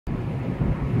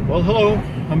Well, hello,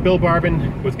 I'm Bill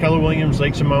Barbin with Keller Williams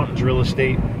Lakes and Mountains Real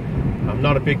Estate. I'm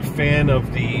not a big fan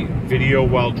of the video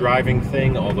while driving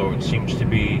thing, although it seems to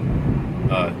be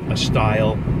a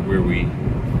style where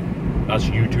us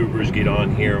YouTubers get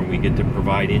on here and we get to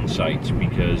provide insights,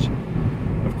 because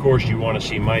of course you want to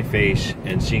see my face,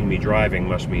 and seeing me driving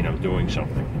must mean I'm doing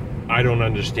something. I don't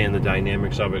understand the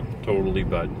dynamics of it totally,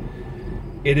 but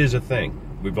it is a thing.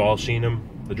 We've all seen them,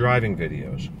 the driving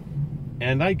videos.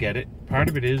 And I get it. Part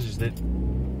of it is that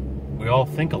we all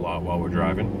think a lot while we're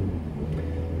driving.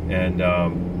 And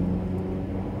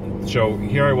so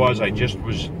here I was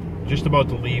just about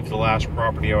to leave the last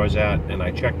property I was at, and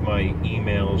I checked my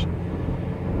emails,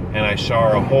 and I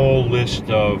saw a whole list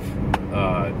of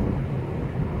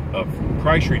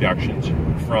price reductions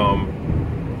from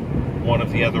one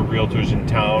of the other realtors in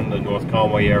town, the North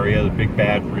Conway area, the Big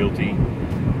Bad Realty.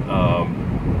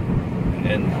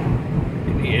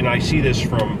 And I see this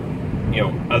from, you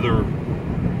know,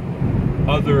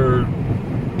 other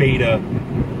beta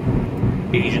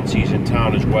agencies in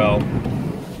town as well.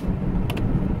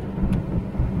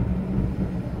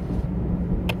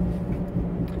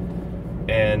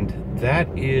 And that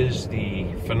is the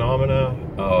phenomena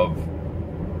of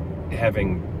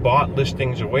having bought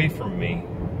listings away from me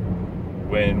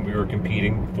when we were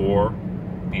competing for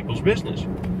people's business.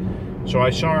 So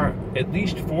I saw at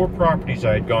least 4 properties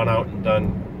I had gone out and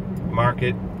done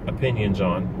market opinions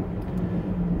on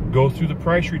go through the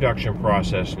price reduction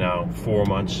process now 4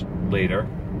 months later.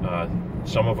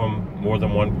 Some of them more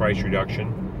than one price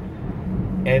reduction,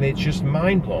 and it's just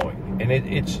mind-blowing. And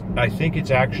I think it's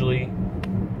actually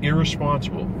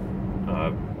irresponsible,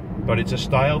 but it's a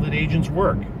style that agents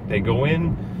work. They go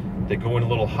in a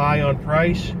little high on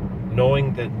price,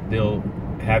 knowing that they'll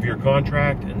have your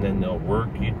contract, and then they'll work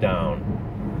you down.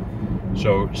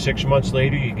 So 6 months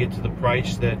later, you get to the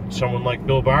price that someone like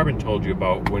Bill Barbin told you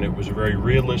about, when it was a very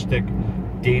realistic,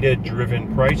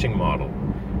 data-driven pricing model.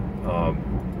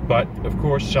 But of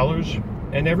course, sellers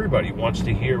and everybody wants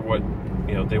to hear what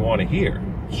they want to hear.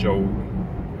 So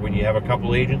when you have a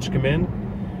couple agents come in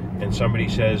and somebody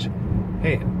says,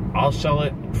 "Hey, I'll sell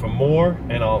it for more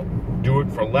and I'll do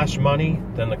it for less money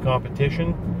than the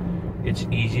competition," it's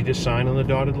easy to sign on the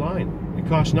dotted line. It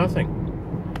costs nothing.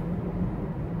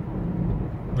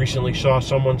 Recently saw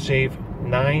someone save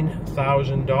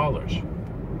 $9,000,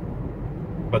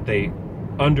 but they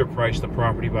underpriced the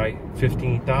property by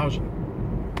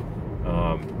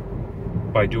 $15,000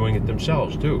 by doing it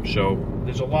themselves too. So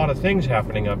there's a lot of things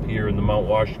happening up here in the Mount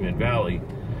Washington Valley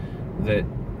that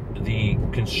the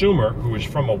consumer who is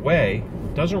from away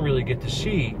doesn't really get to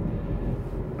see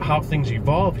how things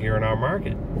evolve here in our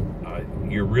market.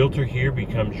 Your realtor here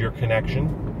becomes your connection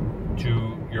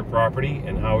to your property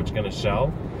and how it's going to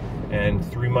sell. And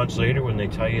 3 months later, when they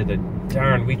tell you that,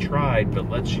 "Darn, we tried, but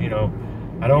I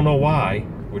don't know why,"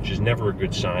 which is never a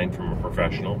good sign from a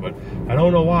professional, but "I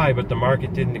don't know why, but the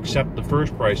market didn't accept the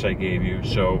first price I gave you,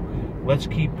 so let's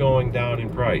keep going down in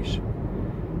price."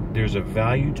 There's a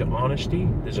value to honesty.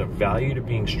 There's a value to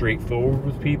being straightforward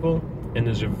with people. And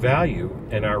there's a value,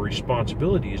 and our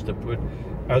responsibility is to put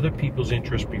other people's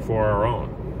interests before our own.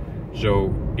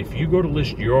 So if you go to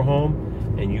list your home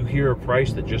and you hear a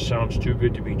price that just sounds too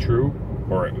good to be true,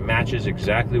 or it matches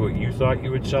exactly what you thought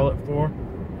you would sell it for,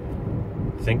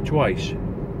 think twice.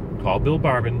 Call Bill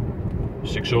Barbin,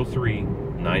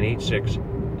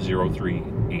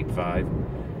 603-986-0385.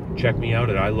 Check me out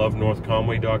at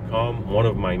ilovenorthconway.com, one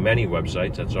of my many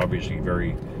websites. That's obviously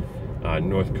very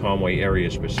North Conway area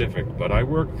specific, but I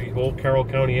work the whole Carroll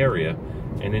County area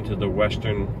and into the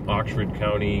western Oxford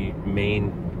County,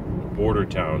 Maine border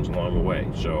towns along the way.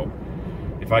 So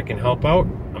if I can help out,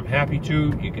 I'm happy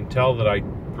to. You can tell that I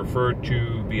prefer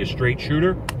to be a straight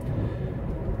shooter.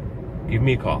 Give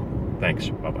me a call. Thanks.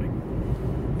 Bye-bye.